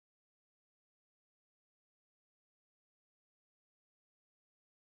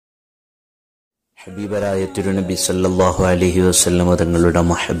ഹബീബരായ തിരുനബി സല്ലല്ലാഹു അലൈഹി വസല്ലം തങ്ങളുടെ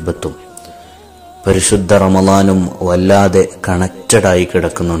മഹബ്ബത്തും പരിശുദ്ധ റമളാനും വല്ലാതെ കണക്റ്റഡായി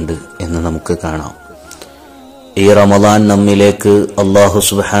കിടക്കുന്നുണ്ട് എന്ന് നമുക്ക് കാണാം. ഈ റമളാൻ നമ്മിലേക്ക് അല്ലാഹു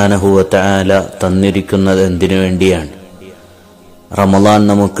സുബ്ഹാനഹു വ തആല തന്നിരിക്കുന്നത് എന്തിനു വേണ്ടിയാണ്? റമളാൻ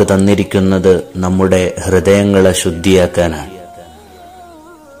നമുക്ക് തന്നിരിക്കുന്നത് നമ്മുടെ ഹൃദയങ്ങളെ ശുദ്ധിയാക്കാനാണ്,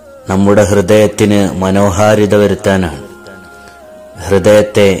 നമ്മുടെ ഹൃദയത്തിന് മനോഹാരിത വരുത്താനാണ്.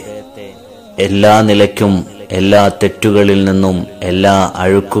 ഹൃദയത്തെ എല്ലാ നിലയ്ക്കും, എല്ലാ തെറ്റുകളിൽ നിന്നും, എല്ലാ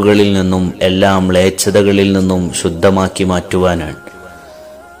അഴുക്കുകളിൽ നിന്നും, എല്ലാ മ്ലേച്ഛതകളിൽ നിന്നും ശുദ്ധമാക്കി മാറ്റുവാനാണ്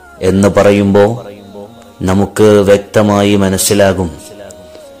എന്ന് പറയുമ്പോൾ നമുക്ക് വ്യക്തമായി മനസ്സിലാകും,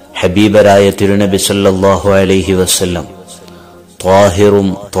 ഹബീബരായ തിരുനബി സല്ലല്ലാഹു അലൈഹി വസല്ലം ത്വാഹിറും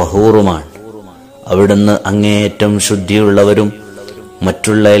ത്വഹൂറുമാണ്. അവിടുന്ന് അങ്ങേയറ്റം ശുദ്ധിയുള്ളവരും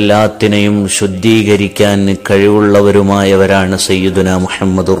മറ്റുള്ള എല്ലാത്തിനെയും ശുദ്ധീകരിക്കാൻ കഴിവുള്ളവരുമായവരാണ് സയ്യിദുനാ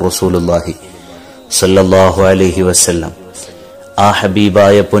മുഹമ്മദുർ റസൂലുള്ളാഹി സല്ലല്ലാഹു അലൈഹി വസല്ലം. ആ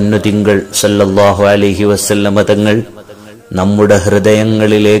ഹബീബായ പൊന്നുതിങ്കൾ സല്ലല്ലാഹു അലൈഹി വസല്ലം തങ്ങൾ നമ്മുടെ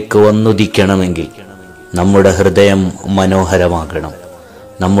ഹൃദയങ്ങളിലേക്ക് വന്നുദിക്കണമെങ്കിൽ നമ്മുടെ ഹൃദയം മനോഹരമാകണം,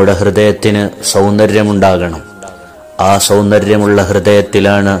 നമ്മുടെ ഹൃദയത്തിന് സൗന്ദര്യമുണ്ടാകണം. ആ സൗന്ദര്യമുള്ള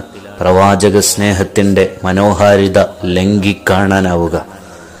ഹൃദയത്തിലാണ് പ്രവാചക സ്നേഹത്തിന്റെ മനോഹാരിത ലംഘിക്കാണാനാവുക.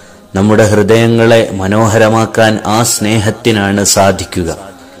 നമ്മുടെ ഹൃദയങ്ങളെ മനോഹരമാക്കാൻ ആ സ്നേഹത്തിനാണ് സാധിക്കുക.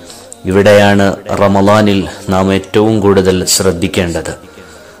 ഇവിടെയാണ് റമളാനിൽ നാം ഏറ്റവും കൂടുതൽ ശ്രദ്ധിക്കേണ്ടത്.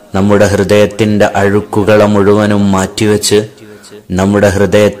 നമ്മുടെ ഹൃദയത്തിന്റെ അഴുക്കുകളെ മുഴുവനും മാറ്റിവെച്ച് നമ്മുടെ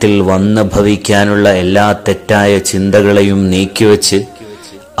ഹൃദയത്തിൽ വന്ന് ഭവിക്കാനുള്ള എല്ലാ തെറ്റായ ചിന്തകളെയും നീക്കിവെച്ച്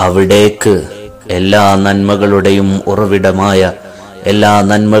അവിടേക്ക് എല്ലാ നന്മകളുടെയും ഉറവിടമായ എല്ലാ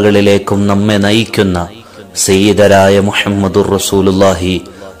നന്മകളിലേക്കും നമ്മെ നയിക്കുന്ന സയ്യിദരായ മുഹമ്മദുർ റസൂലുള്ളാഹി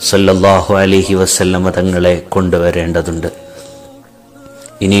സല്ലല്ലാഹു അലൈഹി വസല്ലം തങ്ങളെ കൊണ്ടുവരേണ്ടതുണ്ട്.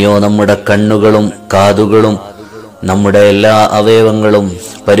 ഇനിയോ നമ്മുടെ കണ്ണുകളും കാതുകളും നമ്മുടെ എല്ലാ അവയവങ്ങളും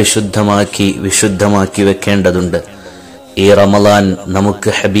പരിശുദ്ധമാക്കി വിശുദ്ധമാക്കി വെക്കേണ്ടതുണ്ട്. ഈ റമളാൻ നമുക്ക്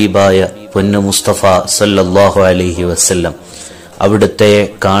ഹബീബായ പൊന്നു മുസ്തഫ സല്ലല്ലാഹു അലൈഹി വസല്ലം അവിടുത്തെ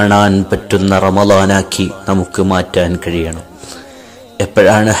കാണാൻ പറ്റുന്ന റമളാനാക്കി നമുക്ക് മാറ്റാൻ കഴിയണം.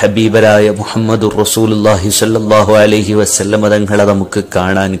 എപ്പോഴാണ് ഹബീബരായ മുഹമ്മദുർ റസൂലുള്ളാഹി സ്വല്ലല്ലാഹു അലൈഹി വസല്ലം തങ്ങളെ നമുക്ക്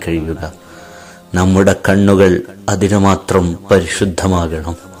കാണാൻ കഴിയുക? നമ്മുടെ കണ്ണുകൾ അതിനു മാത്രം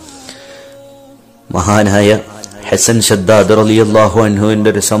പരിശുദ്ധമാകണം. മഹാനായ ഹസൻ ശദ്ദാദ് റളിയല്ലാഹു അൻഹുവിന്റെ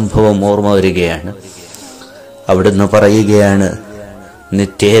ഒരു സംഭവം ഓർമ്മ വരികയാണ്. അവിടുന്ന് പറയുകയാണ്,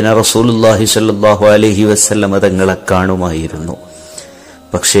 നിത്യേന റസൂലുള്ളാഹി സ്വല്ലല്ലാഹു അലൈഹി വസല്ലം തങ്ങളെ കാണുമായിരുന്നു,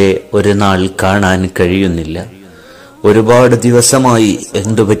 പക്ഷേ ഒരു നാൾ കാണാൻ കഴിയുന്നില്ല. ഒരുപാട് ദിവസമായി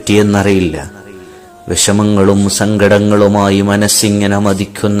എന്തു പറ്റിയെന്നറിയില്ല. വിഷമങ്ങളും സങ്കടങ്ങളുമായി മനസ്സിങ്ങനെ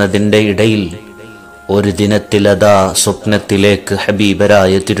മതിക്കുന്നതിന്റെ ഇടയിൽ ഒരു ദിനത്തിൽ അതാ സ്വപ്നത്തിലേക്ക്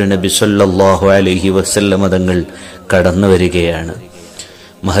ഹബീബരായ തിരുനബി സല്ലല്ലാഹു അലൈഹി വസല്ലം തങ്ങൾ കടന്നു വരികയാണ്.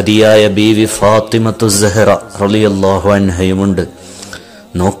 മഹദിയായ ബീവി ഫാത്തിമത്തു സഹറ റളിയല്ലാഹു അൻഹയുമുണ്ട്.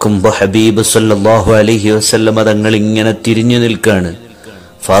 നോക്കുമ്പോ ഹബീബ് സല്ലല്ലാഹു അലൈഹി വസല്ലം തങ്ങൾ ഇങ്ങനെ തിരിഞ്ഞു നിൽക്കാണ്.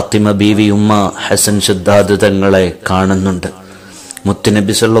 ഫാത്തിമ ബീവി ഉമ്മ ഹസൻ ശദ്ദാദ് തങ്ങളെ കാണുന്നുണ്ട്.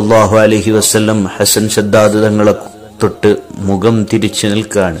 മുത്തുനബി സല്ലല്ലാഹു അലൈഹി വസല്ലം ഹസൻ ശദ്ദാദ് തങ്ങളെ തൊട്ട് മുഖം തിരിച്ചു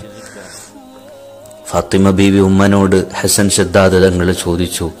നിൽക്കാണ്. ഫാത്തിമ ബീവി ഉമ്മനോട് ഹസൻ ശദ്ദാദ് തങ്ങൾ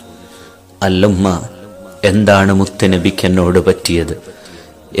ചോദിച്ചു, അല്ലമ്മ, എന്താണ് മുത്തുനബിക്ക് എന്നോട് പറ്റിയത്?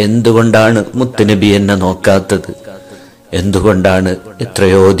 എന്തുകൊണ്ടാണ് മുത്തുനബി എന്നെ നോക്കാത്തത്? എന്തുകൊണ്ടാണ്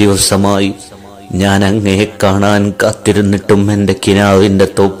എത്രയോ ദിവസമായി ഞാൻ അങ്ങയെ കാണാൻ കാത്തിരുന്നിട്ടും എന്റെ കിനാവിന്റെ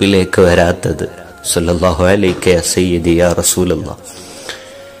തോപ്പിലേക്ക് വരാത്തത്? സല്ലല്ലാഹു അലൈക യാ സയ്യിദി യാ റസൂലല്ലാഹ്.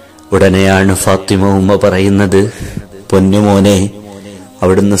 ഉടനെയാണ് ഫാത്തിമ ഉമ്മ പറയുന്നത്, പൊന്നുമോനെ,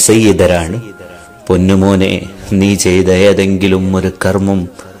 അവിടുന്ന് സയ്യിദരാണ്, പൊന്നുമോനെ, നീ ചെയ്ത ഏതെങ്കിലും ഒരു കർമ്മം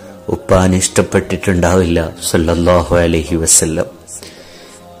ഉപ്പാൻ ഇഷ്ടപ്പെട്ടിട്ടുണ്ടാവില്ല സല്ലല്ലാഹു അലൈഹി വസല്ലം.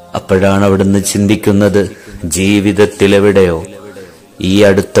 അപ്പോഴാണ് അവിടുന്ന് ചിന്തിക്കുന്നത്, ജീവിതത്തിലെവിടെയോ, ഈ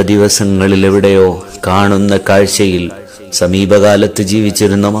അടുത്ത ദിവസങ്ങളിൽ എവിടെയോ കാണുന്ന കാഴ്ചയിൽ, സമീപകാലത്ത്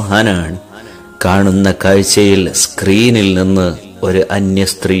ജീവിച്ചിരുന്ന മഹാനാണ്, കാണുന്ന കാഴ്ചയിൽ സ്ക്രീനിൽ നിന്ന് ഒരു അന്യ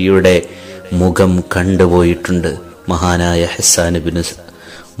സ്ത്രീയുടെ മുഖം കണ്ടുപോയിട്ടുണ്ട്.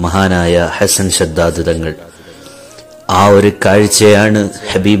 മഹാനായ ഹസൻ ശദ്ദാദ് തങ്ങൾ. ആ ഒരു കാഴ്ചയാണ്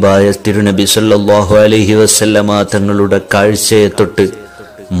ഹബീബായ തിരുനബി സല്ലല്ലാഹു അലൈഹി വസല്ലമ തങ്ങളുടെ കാഴ്ചയെ തൊട്ട്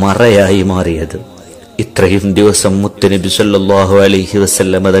മറയായി മാറിയത്. ഇത്രയും ദിവസം മുത്തുനബി സല്ലല്ലാഹു അലൈഹി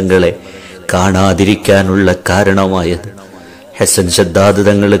വസല്ലമ തങ്ങളെ കാണാതിരിക്കാനുള്ള കാരണമായത്. ഹസൻ ശദ്ദാദ്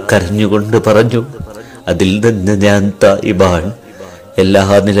തങ്ങൾ കരഞ്ഞുകൊണ്ട് പറഞ്ഞു, അതിൽ നിന്ന് ഞാൻ തായിബാണ്, എല്ലാ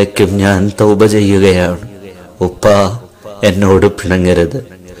നിലയ്ക്കും ഞാൻ തൗബ ചെയ്യുകയാണ്. ഉപ്പ, എന്നോട് പിണങ്ങരുത്.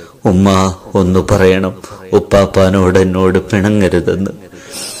 ഉമ്മ, ഒന്ന് പറയണം, ഉപ്പാപ്പാനോട് എന്നോട് പിണങ്ങരുതെന്ന്.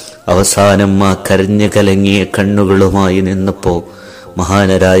 അവസാനം ആ കരഞ്ഞു കലങ്ങിയ കണ്ണുകളുമായി നിന്നപ്പോ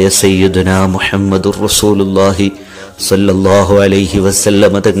മഹാനരായ സയ്യിദുനാ മുഹമ്മദുർ റസൂലുള്ളാഹി സ്വല്ലല്ലാഹു അലൈഹി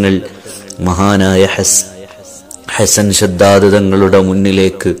വസല്ലമ തങ്ങൾ മഹാനായ ഹസൻ ശദ്ദാദ് തങ്ങളുടെ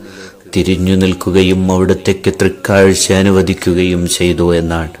മുന്നിലേക്ക് തിരിഞ്ഞു നിൽക്കുകയും അവിടത്തേക്ക് തൃക്കാഴ്ച അനുവദിക്കുകയും ചെയ്തു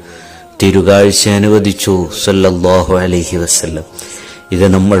എന്നാണ്. തിരുകാഴ്ച അനുവദിച്ചു സ്വല്ലല്ലാഹു അലൈഹി വസല്ലം. ഇത്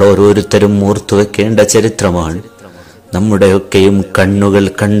നമ്മൾ ഓരോരുത്തരും ഓർത്തുവെക്കേണ്ട ചരിത്രമാണ്. നമ്മുടെയൊക്കെയും കണ്ണുകൾ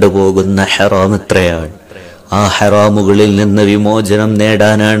കണ്ടുപോകുന്ന ഹറാം എത്രയാണ്. ആ ഹറാമുകളിൽ നിന്ന് വിമോചനം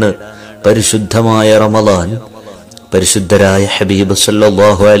നേടാനാണ് പരിശുദ്ധമായ റമളാൻ. പരിശുദ്ധരായ ഹബീബ്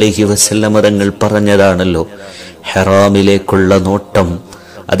സല്ലല്ലാഹു അലൈഹി വസല്ലം തങ്ങൾ പറഞ്ഞതാണല്ലോ, ഹറാമിലേക്കുള്ള നോട്ടം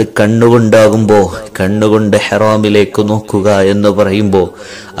അത് കണ്ണുകൊണ്ടാകുമ്പോ കണ്ണുകൊണ്ട് ഹറാമിലേക്ക് നോക്കുക എന്ന് പറയുമ്പോ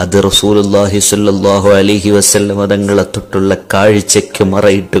അത് റസൂലുള്ളാഹി സ്വല്ലല്ലാഹു അലൈഹി വസല്ലം തങ്ങളെ തൊട്ടുള്ള കാഴ്ചയ്ക്ക്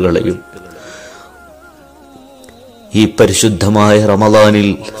മറയിട്ട് കളയും. ഈ പരിശുദ്ധമായ റമളാനിൽ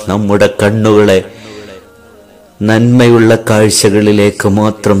നമ്മുടെ കണ്ണുകളെ നന്മയുള്ള കാഴ്ചകളിലേക്ക്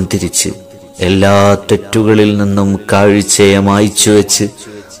മാത്രം തിരിച്ച് എല്ലാ തെറ്റുകളിൽ നിന്നും കാഴ്ചയെ മായ്ച്ചു വെച്ച്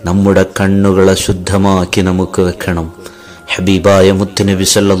നമ്മുടെ കണ്ണുകളെ ശുദ്ധമാക്കി നമുക്ക് വെക്കണം. ഹബീബായ മുത്തുനബി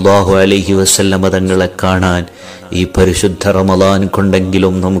സല്ലല്ലാഹു അലൈഹി വസല്ലമ തങ്ങളെ കാണാൻ ഈ പരിശുദ്ധ റമളാൻ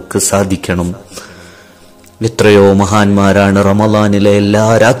കൊണ്ടെങ്കിലും നമുക്ക് സാധിക്കണം. എത്രയോ മഹാന്മാരാണ് റമളാനിലെ എല്ലാ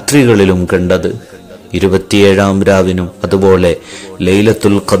രാത്രികളിലും കണ്ടത്. 27-ാം രാവിനും അതുപോലെ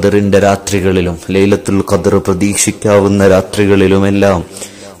ലൈലത്തുൽ ഖദറിന്റെ രാത്രികളിലും ലൈലത്തുൽ ഖദർ പ്രതീക്ഷിക്കാവുന്ന രാത്രികളിലുമെല്ലാം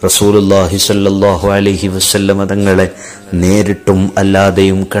റസൂലുള്ളാഹി സ്വല്ലല്ലാഹു അലൈഹി വസല്ലമ തങ്ങളെ നേരിട്ടും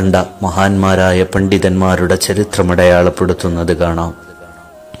അല്ലാതെയും കണ്ട മഹാന്മാരായ പണ്ഡിതന്മാരുടെ ചരിത്രമടയാളപ്പെടുത്തുന്നത് കാണാം.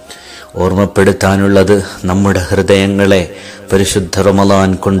 ഓർമ്മപ്പെടുത്താനുള്ളത്, നമ്മുടെ ഹൃദയങ്ങളെ പരിശുദ്ധ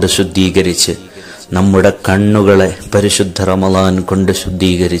റമളാൻ കൊണ്ട് ശുദ്ധീകരിച്ച്, നമ്മുടെ കണ്ണുകളെ പരിശുദ്ധ റമളാൻ കൊണ്ട്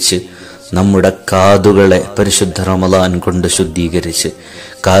ശുദ്ധീകരിച്ച്, നമ്മുടെ കാതുകളെ പരിശുദ്ധ റമളാൻ കൊണ്ട് ശുദ്ധീകരിച്ച്.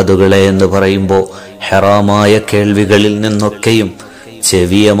 കാതുകളെ എന്ന് പറയുമ്പോൾ ഹറാമായ കേൾവികളിൽ നിന്നൊക്കെയും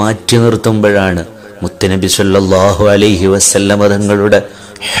ചെവിയെ മാറ്റി നിർത്തുമ്പോഴാണ് മുത്തുനബി സല്ലല്ലാഹു അലൈഹി വസല്ലമ തങ്ങളുടെ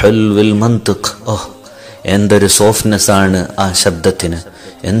ഹുൽവുൽ മന്തിഖ്, എന്തൊരു സോഫ്റ്റ്നെസ് ആണ് ആ ശബ്ദത്തിന്,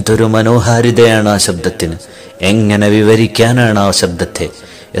 എന്തൊരു മനോഹാരിതയാണ് ആ ശബ്ദത്തിന്, എങ്ങനെ വിവരിക്കാനാണ് ആ ശബ്ദത്തെ,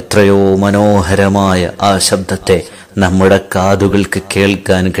 എത്രയോ മനോഹരമായ ആ ശബ്ദത്തെ നമ്മുടെ കാതുകൾക്ക്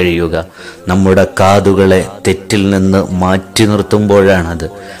കേൾക്കാൻ കഴിയുക. നമ്മുടെ കാതുകളെ തെറ്റിൽ നിന്ന് മാറ്റി നിർത്തുമ്പോഴാണത്.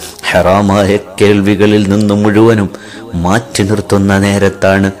 ഹറാമായ കേൾവികളിൽ നിന്ന് മുഴുവനും മാറ്റി നിർത്തുന്ന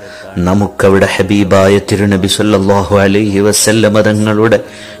നേരത്താണ് നമുക്കവിടെ ഹബീബായ തിരുനബി സല്ലല്ലാഹു അലൈഹി വസല്ലമ തങ്ങളുടെ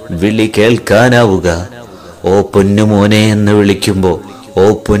വിളി കേൾക്കാനാവുക. ഓ പൊന്നുമോനെ എന്ന് വിളിക്കുമ്പോ, ഓ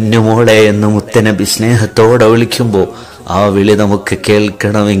പൊന്നുമോളെ എന്ന് മുത്തനബി സ്നേഹത്തോടെ വിളിക്കുമ്പോ ആ വിളി നമുക്ക്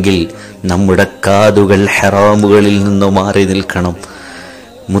കേൾക്കണമെങ്കിൽ നമ്മുടെ കാതുകൾ ഹറാമുകളിൽ നിന്ന് മാറി നിൽക്കണം.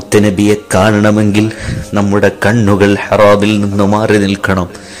 മുത്തനബിയെ കാണണമെങ്കിൽ നമ്മുടെ കണ്ണുകൾ ഹറാമിൽ നിന്ന് മാറി നിൽക്കണം.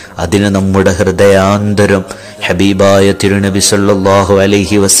 അതിന് നമ്മുടെ ഹൃദയാന്തരം ഹബീബായ തിരുനബി സല്ലല്ലാഹു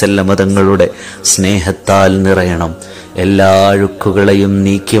അലൈഹി വസല്ലമ തങ്ങളുടെ സ്നേഹത്താൽ നിറയണം. എല്ലാ അഴുക്കുകളെയും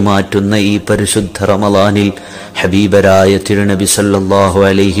നീക്കി മാറ്റുന്ന ഈ പരിശുദ്ധ റമളാനിൽ ഹബീബരായ തിരുനബി സല്ലല്ലാഹു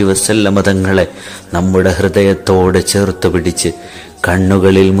അലൈഹി വസല്ലമ തങ്ങളെ നമ്മുടെ ഹൃദയത്തോട് ചേർത്ത് പിടിച്ച്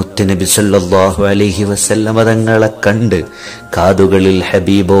കണ്ണുകളിൽ മുത്തുനബി സല്ലല്ലാഹു അലൈഹി വസല്ലമ തങ്ങളെ കണ്ട് കാതുകളിൽ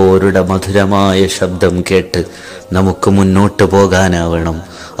ഹബീബോരുടെ മധുരമായ ശബ്ദം കേട്ട് നമുക്ക് മുന്നോട്ട് പോകാനാവണം.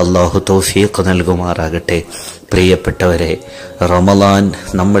 അല്ലാഹു തൗഫീഖ് നൽകുമാറാകട്ടെ. പ്രിയപ്പെട്ടവരെ, റമളാൻ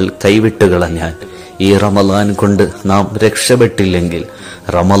നമ്മൾ കൈവിട്ട് കളഞ്ഞാൽ, ഈ റമളാൻ കൊണ്ട് നാം രക്ഷപ്പെട്ടില്ലെങ്കിൽ,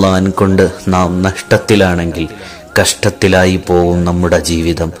 റമളാൻ കൊണ്ട് നാം നഷ്ടത്തിലാണെങ്കിൽ, കഷ്ടത്തിലായി പോവും നമ്മുടെ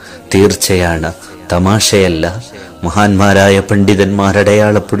ജീവിതം. തീർച്ചയാണ്, തമാശയല്ല. മഹാന്മാരായ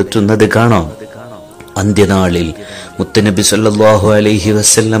പണ്ഡിതന്മാരടയാളപ്പെടുത്തുന്നത് കാണാം. അന്ത്യനാളിൽ മുത്തുനബി സല്ലല്ലാഹു അലൈഹി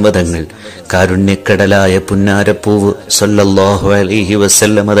വസല്ലമ തങ്ങൾ, കാരുണ്യക്കടലായ പുന്നാരപ്പൂവ് സല്ലല്ലാഹു അലൈഹി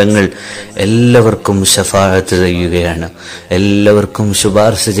വസല്ലമ തങ്ങൾ എല്ലാവർക്കും ശഫാഅത്ത് ചെയ്യുകയാണ്, എല്ലാവർക്കും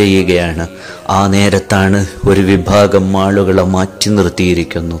ശുപാർശ ചെയ്യുകയാണ്. ആ നേരത്താണ് ഒരു വിഭാഗം ആളുകളെ മാറ്റി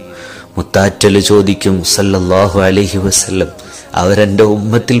നിർത്തിയിരിക്കുന്നു. മുത്താറ്റൽ ചോദിക്കും സല്ലല്ലാഹു അലൈഹി വസല്ലം, അവരെന്റെ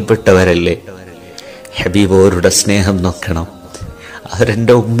ഉമ്മത്തിൽപ്പെട്ടവരല്ലേ? ഹബീബോരുടെ സ്നേഹം നോക്കണം,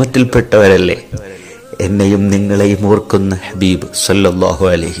 അവരെന്റെ ഉമ്മത്തിൽപ്പെട്ടവരല്ലേ? എന്നെയും നിങ്ങളെയും ഓർക്കുന്ന ഹബീബ് സല്ലല്ലാഹു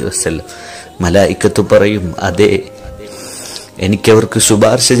അലൈഹി വസല്ലം. മലായിക്കത്ത് പറയും, അതെ, എനിക്കവർക്ക്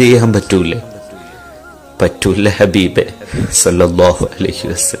ശുപാർശ ചെയ്യാൻ പറ്റൂലേ? പറ്റൂല ഹബീബെ സല്ലല്ലാഹു അലൈഹി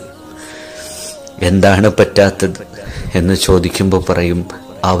വസല്ലം. എന്താണ് പറ്റാത്തത് എന്ന് ചോദിക്കുമ്പോൾ പറയും,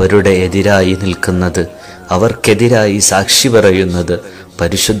 അവരുടെ എതിരായി നിൽക്കുന്നത്, അവർക്കെതിരായി സാക്ഷി പറയുന്നത്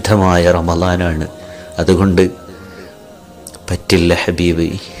പരിശുദ്ധമായ റമളാനാണ്. അതുകൊണ്ട് പറ്റില്ല ഹബീബ്,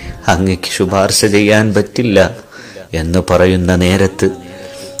 അങ്ങക്ക് ശുപാർശ ചെയ്യാൻ പറ്റില്ല എന്ന് പറയുന്ന നേരത്ത്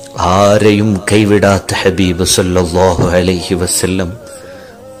ആരെയും കൈവിടാത്ത ഹബീബ് സല്ലല്ലാഹു അലൈഹി വസല്ലം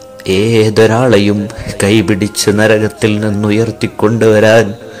ഏതൊരാളെയും കൈപിടിച്ച് നരകത്തിൽ നിന്നുയർത്തിക്കൊണ്ടുവരാൻ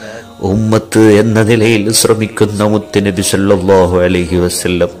ഉമ്മത്ത് എന്ന നിലയിൽ ശ്രമിക്കുന്ന മുത്തുനബി സല്ലല്ലാഹു അലൈഹി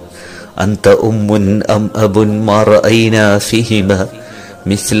വസല്ലം, അന്ത ഉമ്മുൻ അം അബുൻ മാ റഅയ്നാ ഫീഹിമാ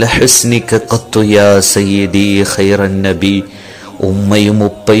മിസ്ല ഹുസ്നിക ഖത്തു യാ സയ്യിദി ഖൈറൻ നബി. ഉമ്മയും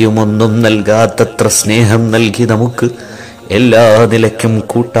ഉപ്പയും ഒന്നും നൽകാത്തത്ര സ്നേഹം നൽകി നമുക്ക് എല്ലാ നിലയ്ക്കും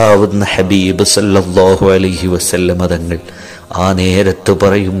കൂട്ടാവുന്ന ഹബീബ് സല്ലല്ലാഹു അലൈഹി വസല്ലം തങ്ങൾ ആ നേരത്ത്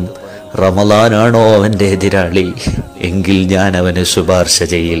പറയും, റമളാനാണോ അവന്റെ എതിരാളി, എങ്കിൽ ഞാൻ അവന് ശുപാർശ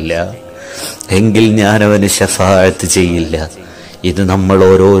ചെയ്യില്ല, എങ്കിൽ ഞാൻ അവന് ശഫാഅത്ത് ചെയ്യില്ല. ഇത് നമ്മൾ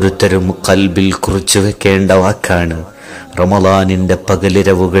ഓരോരുത്തരും ഖൽബിൽ കുറിച്ചു വെക്കേണ്ട വാക്കാണ്. റമളാനിന്റെ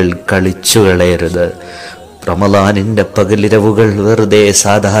പകലിരവുകൾ കളിച്ചു കളയരുത്. റമളാനിന്റെ പകലിരവുകൾ വെറുതെ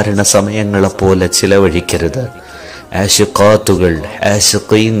സാധാരണ സമയങ്ങളെപ്പോലെ ചിലവഴിക്കരുത്. ആശിഖാത്തുകൾ,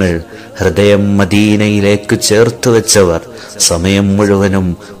 ആശിഖീങ്ങൾ, ഹൃദയം മദീനയിലേക്ക് ചേർത്ത് വെച്ചവർ, സമയം മുഴുവനും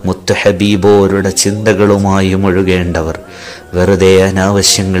മുത്ത് ഹബീബോരുടെ ചിന്തകളുമായി മുഴുകേണ്ടവർ വെറുതെ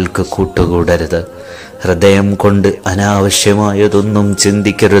അനാവശ്യങ്ങൾക്ക് കൂട്ടുകൂടരുത്. ഹൃദയം കൊണ്ട് അനാവശ്യമായതൊന്നും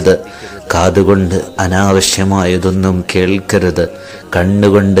ചിന്തിക്കരുത്. കാതുകൊണ്ട് അനാവശ്യമായതൊന്നും കേൾക്കരുത്.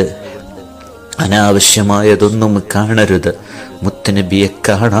 കണ്ണുകൊണ്ട് അനാവശ്യമായതൊന്നും കാണരുത്. മുത്തുനബിയെ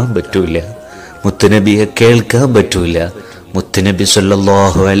കാണാൻ പറ്റൂല, മുത്തുനബിയെ കേൾക്കാൻ പറ്റൂല. മുത്തുനബി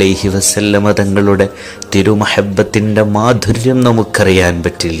സല്ലല്ലാഹു അലൈഹി വസല്ലമ തങ്ങളുടെ തിരുമഹബ്ബത്തിന്റെ മാധുര്യം നമുക്കറിയാൻ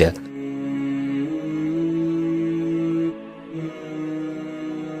പറ്റില്ല.